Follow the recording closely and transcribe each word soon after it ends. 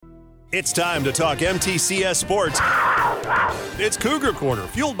It's time to talk MTCS sports. It's Cougar Corner,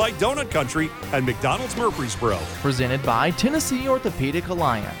 fueled by Donut Country and McDonald's Murfreesboro. Presented by Tennessee Orthopedic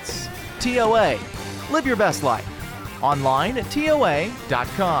Alliance. TOA, live your best life. Online at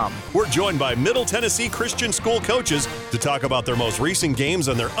TOA.com. We're joined by Middle Tennessee Christian School coaches to talk about their most recent games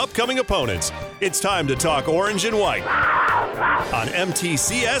and their upcoming opponents. It's time to talk orange and white on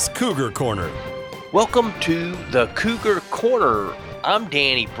MTCS Cougar Corner. Welcome to the Cougar Corner. I'm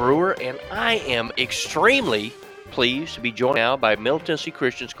Danny Brewer, and I am extremely pleased to be joined now by Middle Tennessee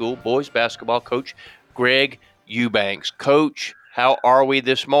Christian School boys basketball coach Greg Eubanks. Coach, how are we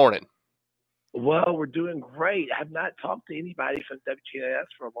this morning? Well, we're doing great. I have not talked to anybody from WTS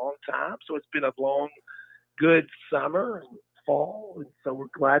for a long time, so it's been a long, good summer and fall, and so we're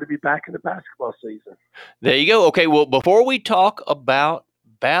glad to be back in the basketball season. There you go. Okay, well, before we talk about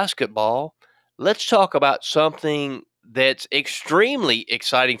basketball, let's talk about something that's extremely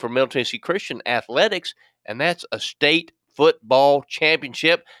exciting for Middle Tennessee Christian athletics, and that's a state football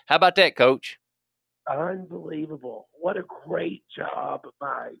championship. How about that, Coach? Unbelievable. What a great job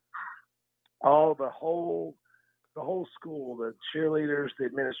by the whole school, the cheerleaders, the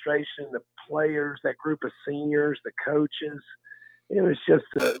administration, the players, that group of seniors, the coaches. It was just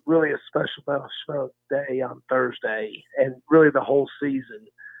really a special day on Thursday, and really the whole season.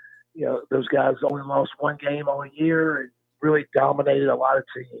 You know, those guys only lost one game all year and really dominated a lot of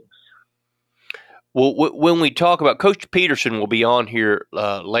teams. Well, when we talk about Coach Peterson will be on here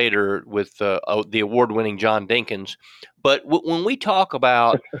later with the award-winning John Dinkins, but when we talk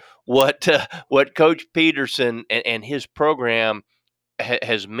about what Coach Peterson and his program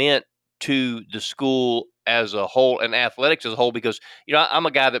has meant to the school as a whole and athletics as a whole, because I'm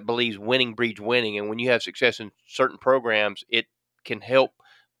a guy that believes winning breeds winning, and when you have success in certain programs, it can help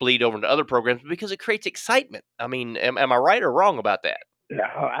bleed over into other programs because it creates excitement. I mean, am I right or wrong about that? Yeah,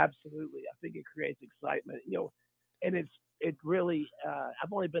 absolutely. I think it creates excitement, and it really,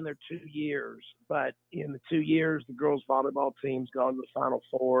 I've only been there 2 years, but in the 2 years, the girls volleyball team's gone to the Final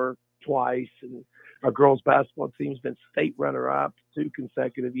Four twice, and our girls basketball team's been state runner-up 2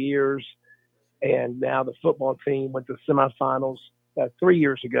 consecutive years, and now the football team went to semifinals 3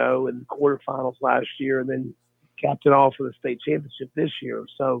 years ago and quarterfinals last year, and then capped it off for the state championship this year.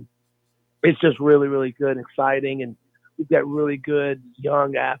 So it's just really, really good and exciting. And we've got really good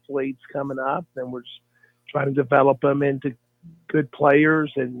young athletes coming up, and we're just trying to develop them into good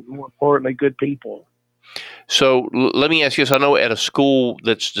players and, more importantly, good people. So let me ask you this. I know at a school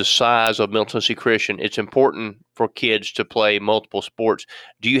that's the size of Middle Tennessee Christian, it's important for kids to play multiple sports.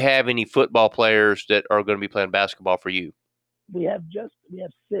 Do you have any football players that are going to be playing basketball for you? We have 6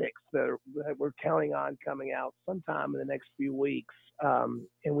 that we're counting on coming out sometime in the next few weeks.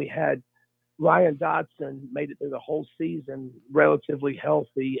 And we had Ryan Dotson made it through the whole season relatively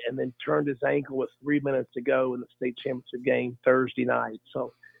healthy, and then turned his ankle with 3 minutes to go in the state championship game Thursday night.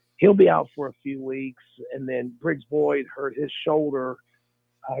 So he'll be out for a few weeks. And then Briggs Boyd hurt his shoulder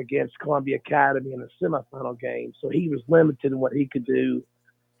against Columbia Academy in a semifinal game. So he was limited in what he could do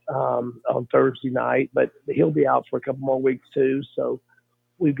on Thursday night, but he'll be out for a couple more weeks too. So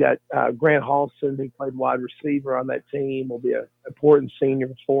we've got Grant Halston, who played wide receiver on that team, will be an important senior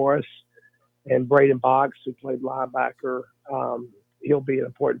for us. And Braden Box, who played linebacker, he'll be an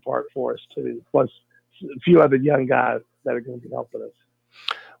important part for us too. Plus a few other young guys that are going to be helping us.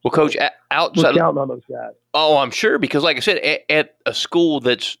 Well, Coach, outside, we're counting on those guys. Oh, I'm sure, because like I said, at a school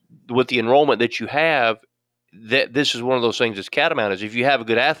that's with the enrollment that you have, that this is one of those things that's catamount, is if you have a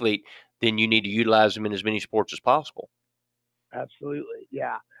good athlete, then you need to utilize them in as many sports as possible. Absolutely,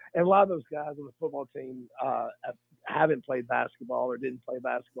 yeah. And a lot of those guys on the football team haven't played basketball or didn't play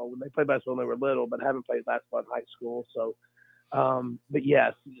basketball. When they played basketball when they were little, but haven't played basketball in high school. So, but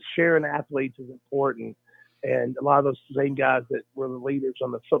yes, sharing athletes is important. And a lot of those same guys that were the leaders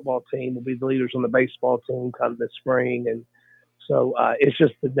on the football team will be the leaders on the baseball team come this spring. And so it's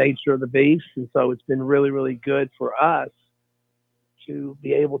just the nature of the beast. And so it's been really, really good for us to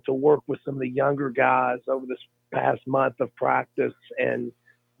be able to work with some of the younger guys over this past month of practice. And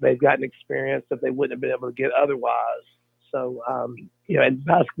they've gotten experience that they wouldn't have been able to get otherwise. So, and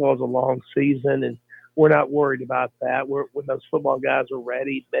basketball is a long season, and we're not worried about that. When those football guys are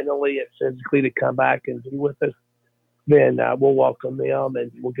ready mentally and physically to come back and be with us, then we'll welcome them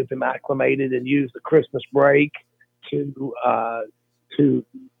and we'll get them acclimated and use the Christmas break to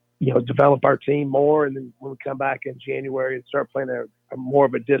develop our team more. And then when we come back in January and start playing a more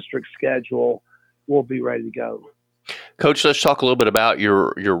of a district schedule, we'll be ready to go. Coach, let's talk a little bit about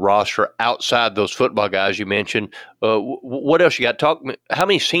your roster outside those football guys you mentioned. What else you got? How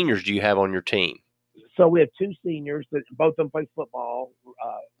many seniors do you have on your team? So we have 2 seniors that both of them play football.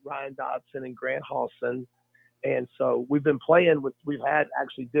 Ryan Dodson and Grant Halson. And so we've had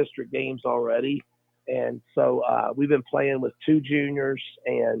actually district games already. And so we've been playing with 2 juniors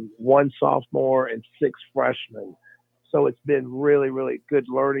and 1 sophomore and 6 freshmen. So it's been really, really good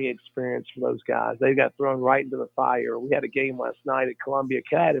learning experience for those guys. They got thrown right into the fire. We had a game last night at Columbia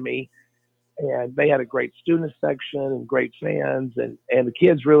Academy, and they had a great student section and great fans. And the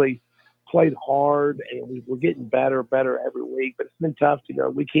kids really played hard, and we're getting better every week. But it's been tough to go.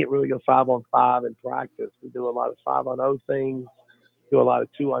 We can't really go 5-on-5 in practice. We do a lot of 5-on-0 things, do a lot of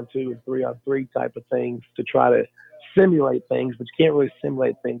 2-on-2 and 3-on-3 type of things to try to simulate things, but you can't really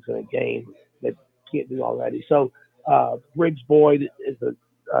simulate things in a game that you can't do already. So Briggs Boyd is the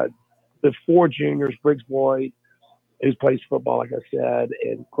 4 juniors, Briggs Boyd, who plays football, like I said,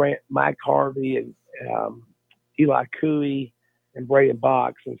 and Mike Harvey and Eli Cooey and Braden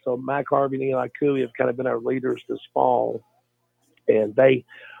Box. And so Mike Harvey and Eli Cooey have kind of been our leaders this fall. And they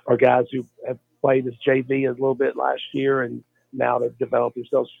are guys who have played as JV a little bit last year, and now they've developed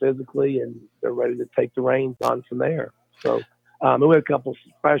themselves physically, and they're ready to take the reins on from there. So we have a couple of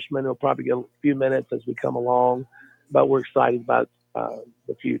freshmen who'll probably get a few minutes as we come along, but we're excited about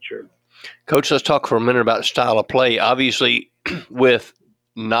the future. Coach, let's talk for a minute about style of play. Obviously, with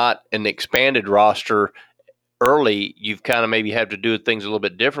not an expanded roster early, you've kind of maybe have to do things a little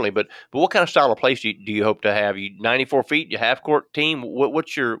bit differently. But what kind of style of play do you hope to have? You 94 feet, you half court team.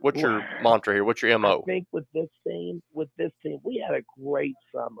 What's your mantra here? What's your MO? I think with this team, we had a great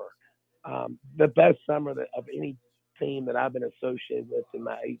summer, the best summer of any team that I've been associated with in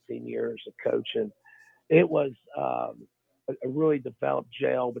my 18 years of coaching. It was a really developed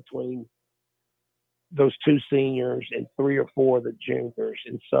gel between those 2 seniors and 3 or 4 of the juniors.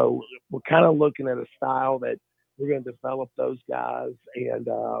 And so we're kind of looking at a style that we're going to develop those guys and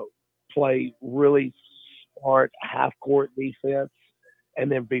play really smart half-court defense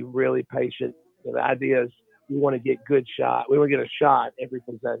and then be really patient. The idea is we want to get good shot. We want to get a shot every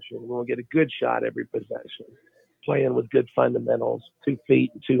possession. We want to get a good shot every possession, playing with good fundamentals, 2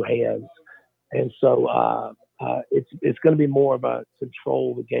 feet and 2 hands. And so it's going to be more of a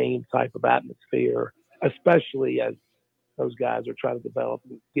control the game type of atmosphere, especially as those guys are trying to develop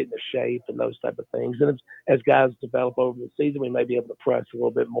and get into shape and those type of things. And as guys develop over the season, we may be able to press a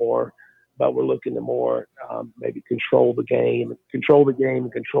little bit more, but we're looking to more maybe control the game and control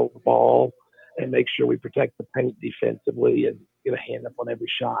the ball and make sure we protect the paint defensively and get a hand up on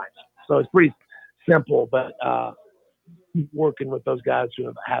every shot. So it's pretty simple, but working with those guys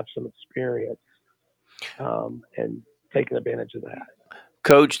who have some experience and taking advantage of that.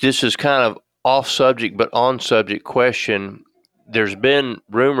 Coach, this is kind of off subject but on subject question. There's been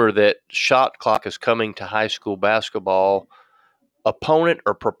rumor that shot clock is coming to high school basketball. Opponent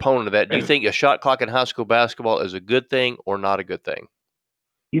or proponent of that? Do you think a shot clock in high school basketball is a good thing or not a good thing?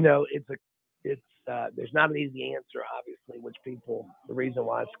 You know, there's not an easy answer, obviously, the reason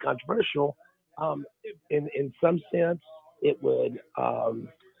why it's controversial. In some sense, it would.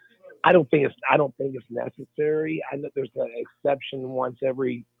 I don't think it's necessary. I know there's an exception once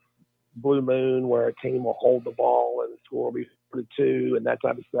every blue moon where a team will hold the ball and the score will be 42 and that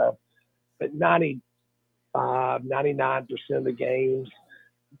type of stuff. But 99% of the games,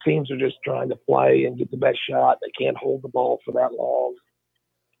 teams are just trying to play and get the best shot. They can't hold the ball for that long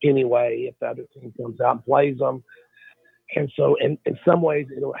anyway if the other team comes out and plays them. And so in some ways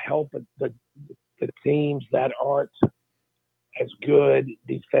it'll help the teams that aren't as good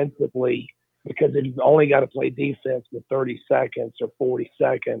defensively, because if you've only got to play defense with 30 seconds or 40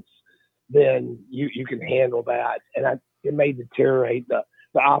 seconds, then you can handle that. And it may deteriorate the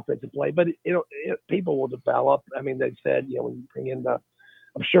offensive play, but people will develop. I mean, they said, when you bring in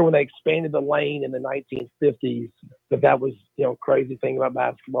I'm sure when they expanded the lane in the 1950s, that was, crazy thing about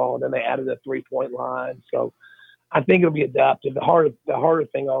basketball. And then they added a 3-point line. So I think it'll be adaptive. The harder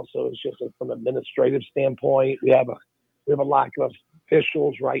thing also is just from an administrative standpoint. We have a lack of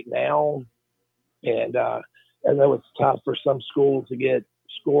officials right now. And I know it's tough for some schools to get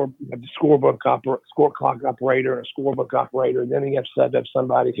score clock operator and a scorebook operator. And then you have to have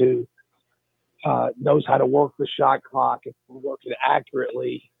somebody who knows how to work the shot clock and work it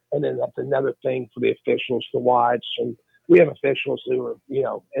accurately. And then that's another thing for the officials to watch. And we have officials who are,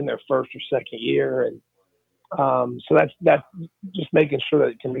 in their first or second year. And so that's just making sure that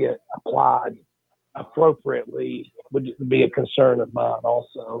it can be applied appropriately would be a concern of mine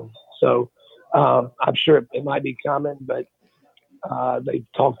also. So I'm sure it might be coming, but they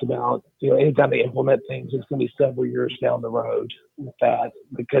talked about, anytime they implement things, it's going to be several years down the road with that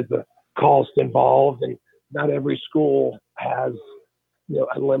because the cost involved, and not every school has,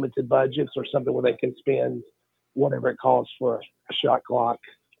 unlimited budgets or something where they can spend whatever it costs for a shot clock.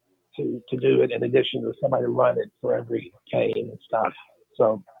 to do it in addition to somebody to run it for every game and stuff.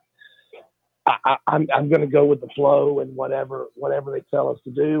 So I'm going to go with the flow, and whatever they tell us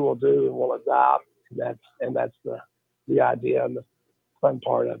to do, we'll do, and we'll adopt. And that's the idea and the fun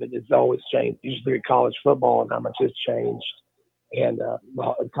part of it. It's always changed. You just look at college football and how much it's changed, and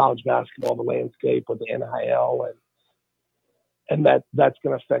college basketball, the landscape with the NIL, and that's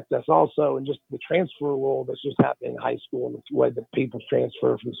going to affect us also. And just the transfer rule that's just happening in high school, and the way that people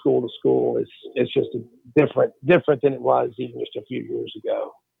transfer from school to school is just different than it was even just a few years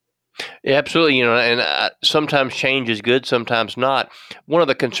ago. Yeah, absolutely. And sometimes change is good, sometimes not. One of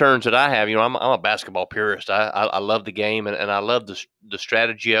the concerns that I have, I'm a basketball purist. I love the game, and I love the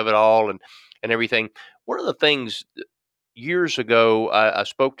strategy of it all and everything. One of the things years ago, I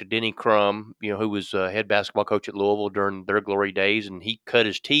spoke to Denny Crum, who was head basketball coach at Louisville during their glory days, and he cut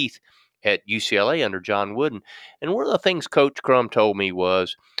his teeth at UCLA under John Wooden. And one of the things Coach Crum told me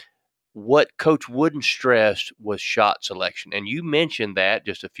was, what Coach Wooden stressed was shot selection. And you mentioned that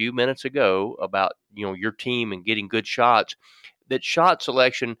just a few minutes ago about, your team and getting good shots, that shot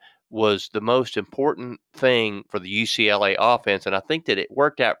selection was the most important thing for the UCLA offense. And I think that it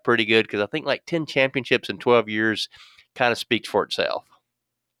worked out pretty good, because I think like 10 championships in 12 years kind of speaks for itself.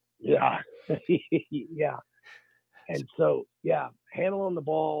 Yeah. Yeah. And so, handling the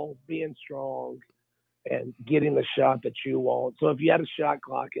ball, being strong, and getting the shot that you want. So if you had a shot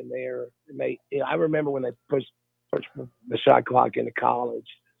clock in there, I remember when they pushed the shot clock into college,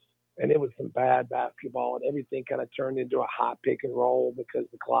 and it was some bad basketball, and everything kind of turned into a high pick and roll because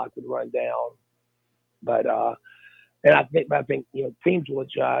the clock would run down. But and I think teams will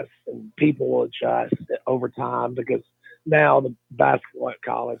adjust and people will adjust over time, because now the basketball at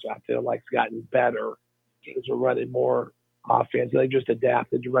college, I feel like, has gotten better. Teams are running more offense. They just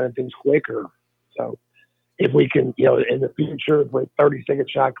adapted to running things quicker. So if we can, in the future, with 30-second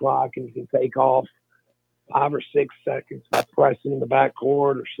shot clock, and you can take off 5 or 6 seconds by pressing in the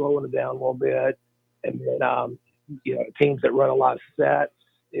backcourt or slowing it down a little bit, and then, teams that run a lot of sets,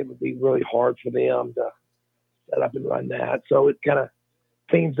 it would be really hard for them to set up and run that. So it kind of,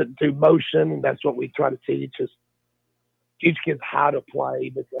 teams that do motion, and that's what we try to teach kids how to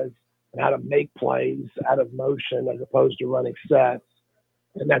play, and how to make plays out of motion as opposed to running sets.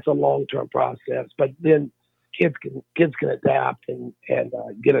 And that's a long-term process. But then kids can adapt and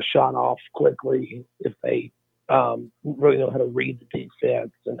get a shot off quickly if they really know how to read the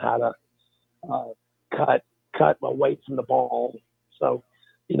defense and how to cut away from the ball. So,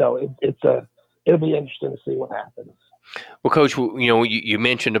 it'll be interesting to see what happens. Well, Coach, you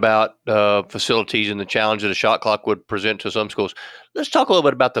mentioned about facilities and the challenge that a shot clock would present to some schools. Let's talk a little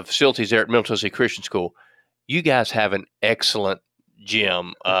bit about the facilities there at Middle Tennessee Christian School. You guys have an excellent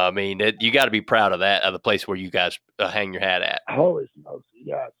gym. You got to be proud of that, of the place where you guys hang your hat at. Holy smokes,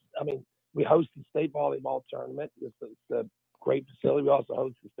 yes. We host the state volleyball tournament. It's a great facility. We also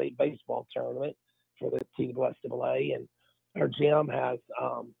host the state baseball tournament for the TWSAA, and our gym has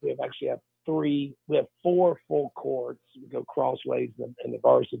we have 4 full courts. We go crossways in the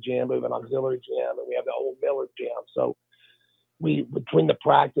varsity gym, we have an auxiliary gym, and we have the old Miller gym. So between the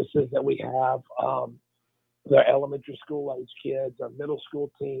practices that we have, the elementary school age kids, our middle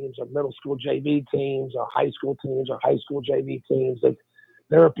school teams, our middle school JV teams, our high school teams, our high school JV teams,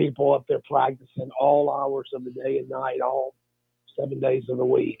 there are people up there practicing all hours of the day and night, all 7 days of the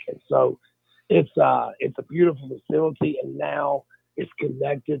week. And so it's a beautiful facility, and now it's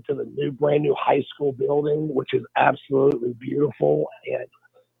connected to the brand new high school building, which is absolutely beautiful.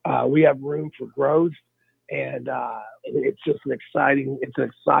 And we have room for growth, and it's just an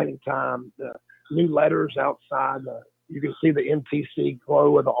exciting time. The new letters outside, you can see the MTC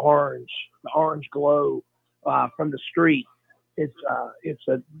glow of the orange glow from the street. It's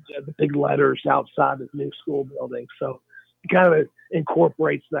the big letters outside the new school building. So it kind of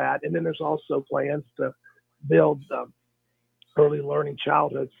incorporates that. And then there's also plans to build early learning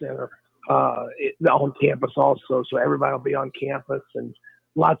childhood center on campus also. So everybody will be on campus, and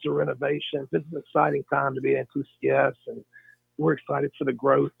lots of renovations. It's an exciting time to be at MTCS, and we're excited for the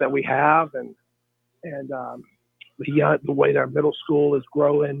growth that we have, and the way that our middle school is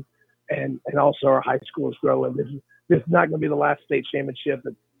growing, and also our high school is growing. This is not going to be the last state championship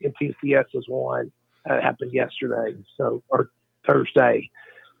that MTCS has won. It happened yesterday, or Thursday.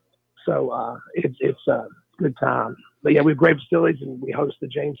 So it's a good time. But yeah, we have great facilities, and we host the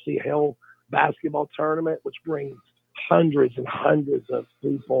James C. Hill basketball tournament, which brings hundreds and hundreds of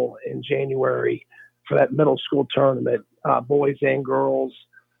people in January for that middle school tournament, boys and girls,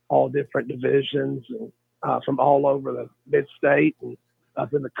 all different divisions, and from all over the mid-state and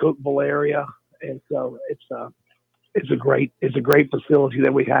up in the Cookeville area. And so it's a great facility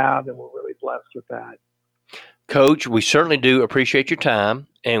that we have, and we're really blessed with that. Coach, we certainly do appreciate your time,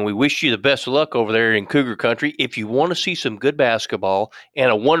 and we wish you the best of luck over there in Cougar Country. If you want to see some good basketball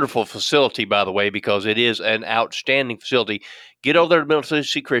and a wonderful facility, by the way, because it is an outstanding facility, get over there to Middle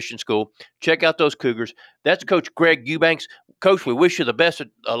Tennessee Christian School. Check out those Cougars. That's Coach Greg Eubanks. Coach, we wish you the best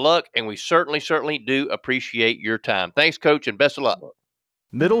of luck, and we certainly do appreciate your time. Thanks, Coach, and best of luck.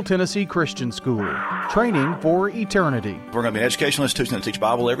 Middle Tennessee Christian School, training for eternity. We're going to be an educational institution that teach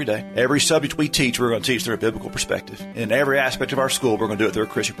Bible every day. Every subject we teach, we're going to teach through a biblical perspective. In every aspect of our school, we're going to do it through a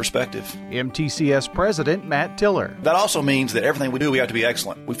Christian perspective. MTCS President Matt Tiller. That also means that everything we do, we have to be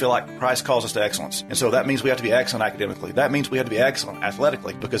excellent. We feel like Christ calls us to excellence. And so that means we have to be excellent academically. That means we have to be excellent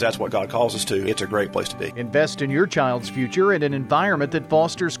athletically, because that's what God calls us to. It's a great place to be. Invest in your child's future in an environment that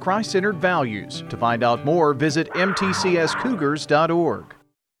fosters Christ-centered values. To find out more, visit mtcscougars.org.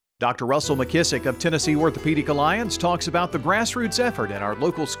 Dr. Russell McKissick of Tennessee Orthopedic Alliance talks about the grassroots effort in our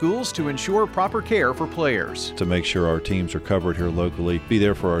local schools to ensure proper care for players. To make sure our teams are covered here locally, be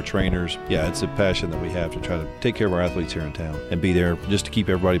there for our trainers. Yeah, it's a passion that we have to try to take care of our athletes here in town and be there just to keep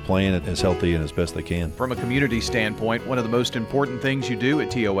everybody playing as healthy and as best they can. From a community standpoint, one of the most important things you do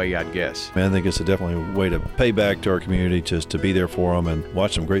at TOA, I'd guess. I think it's definitely a way to pay back to our community, just to be there for them and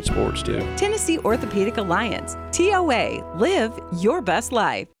watch some great sports too. Tennessee Orthopedic Alliance, TOA, live your best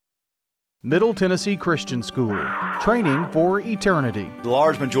life. Middle Tennessee Christian School, training for eternity. The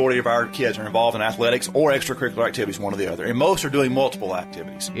large majority of our kids are involved in athletics or extracurricular activities, one or the other, and most are doing multiple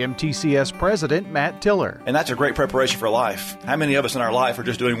activities. MTCS President Matt Tiller. And that's a great preparation for life. How many of us in our life are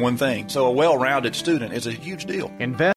just doing one thing? So a well-rounded student is a huge deal. Invest